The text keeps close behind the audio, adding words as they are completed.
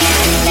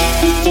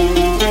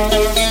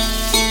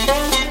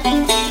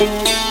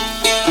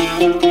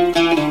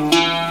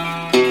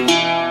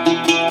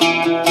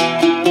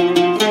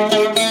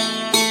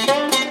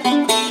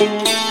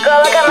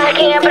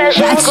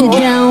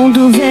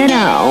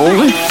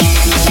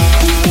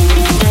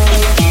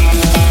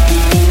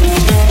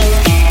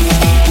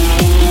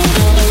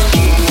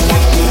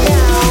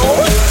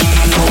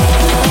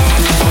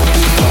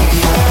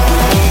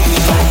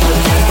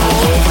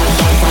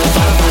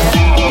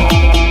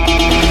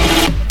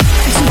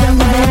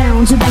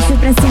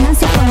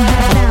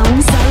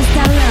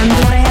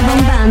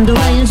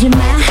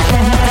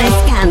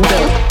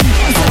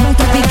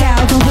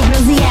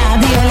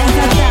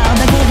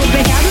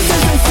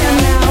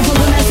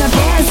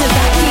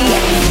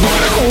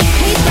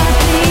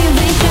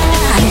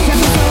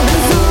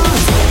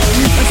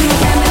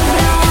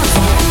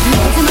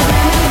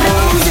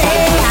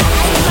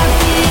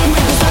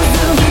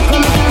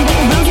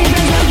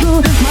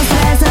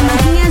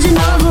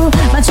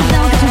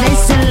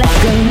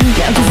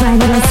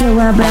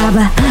pessoa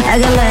braba, a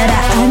galera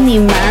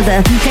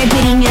animada,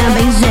 caipirinha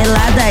bem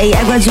gelada e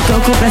água de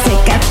coco pra ser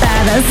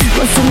catadas.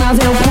 O sinal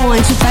vê o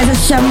ponte, faz a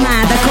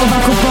chamada,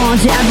 convoca o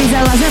bonde, avisa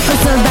ela já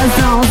passou das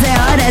 11. É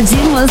hora de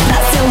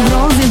mostrar seu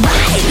bronze,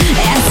 vai!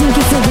 É assim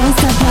que se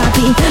gosta,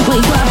 papi.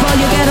 Muy guapo,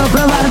 eu quero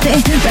provar-te.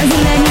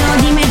 Brasileño,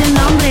 dime tu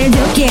nombre,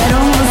 eu quero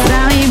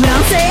mostrar mi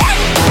bronze.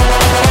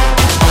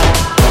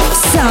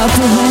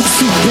 Salto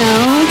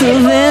batidão do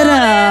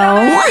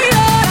verão.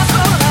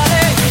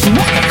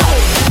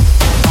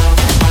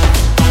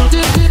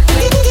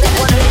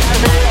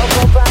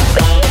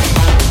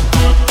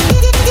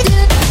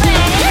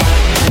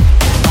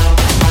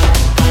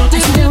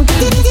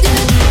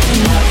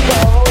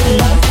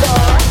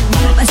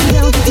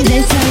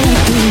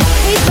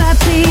 Ei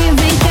papi,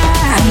 vem cá,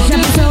 já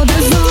passou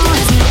das 11.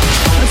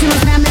 Vou te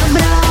mostrar meu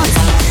bronze,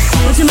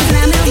 vou te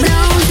mostrar meu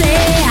bronze.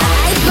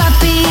 Ai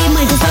papi,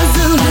 muito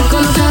gostoso,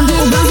 colocando o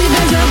bronze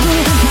do jogo.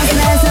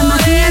 Mostra essa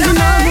marquinha de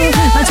novo,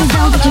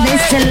 batidão que te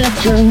deixa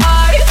louco.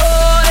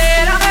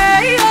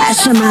 A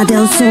chamada é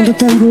o som do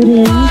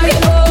tamborim.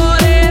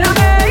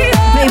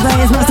 Vem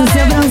Baez, mostra o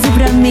seu bronze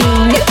pra mim.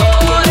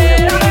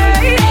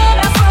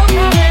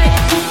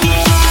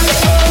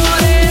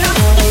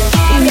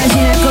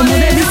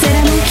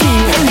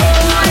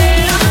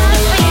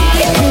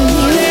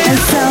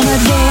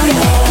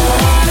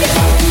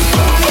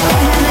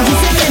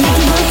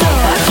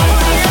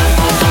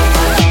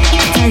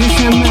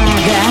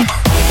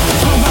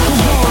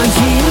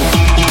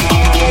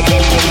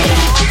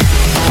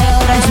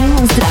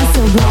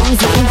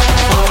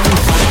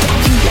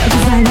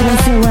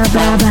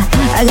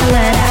 A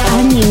galera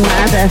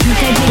animada,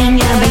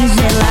 caipirinha bem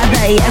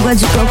gelada e água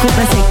de coco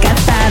pra ser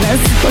catadas.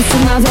 O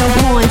sinal é o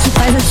ponte,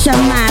 faz a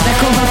chamada,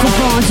 convoca o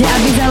bonde,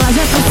 avisa ela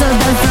já passou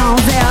das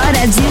 11. É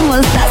hora de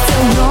mostrar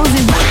seu bronze,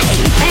 vai!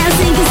 É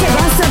assim que cê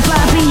gosta,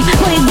 papi.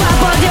 Muy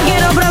guapo, eu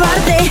quero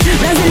provar-te.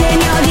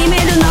 Brasileño, dime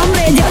tu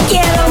nombre, eu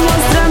quero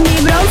mostrar mi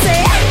bronze.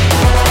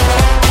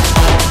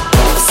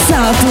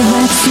 Salto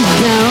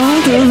batidão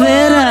do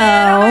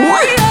verão.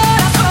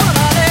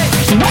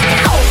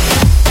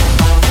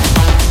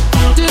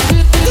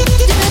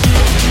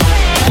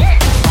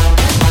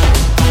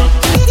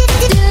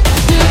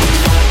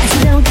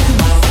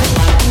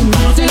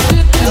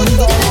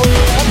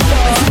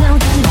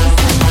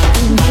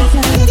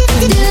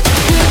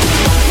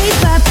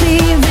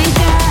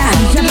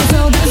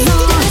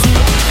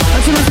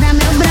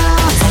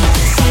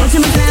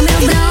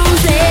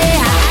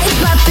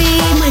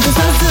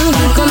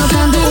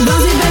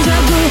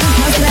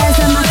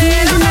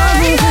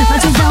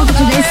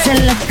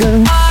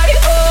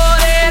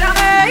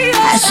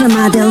 A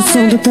chamada é o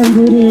som do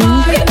tamborim.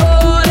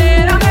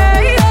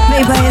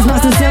 Vem Baez,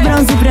 mostra o seu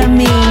bronze pra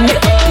mim.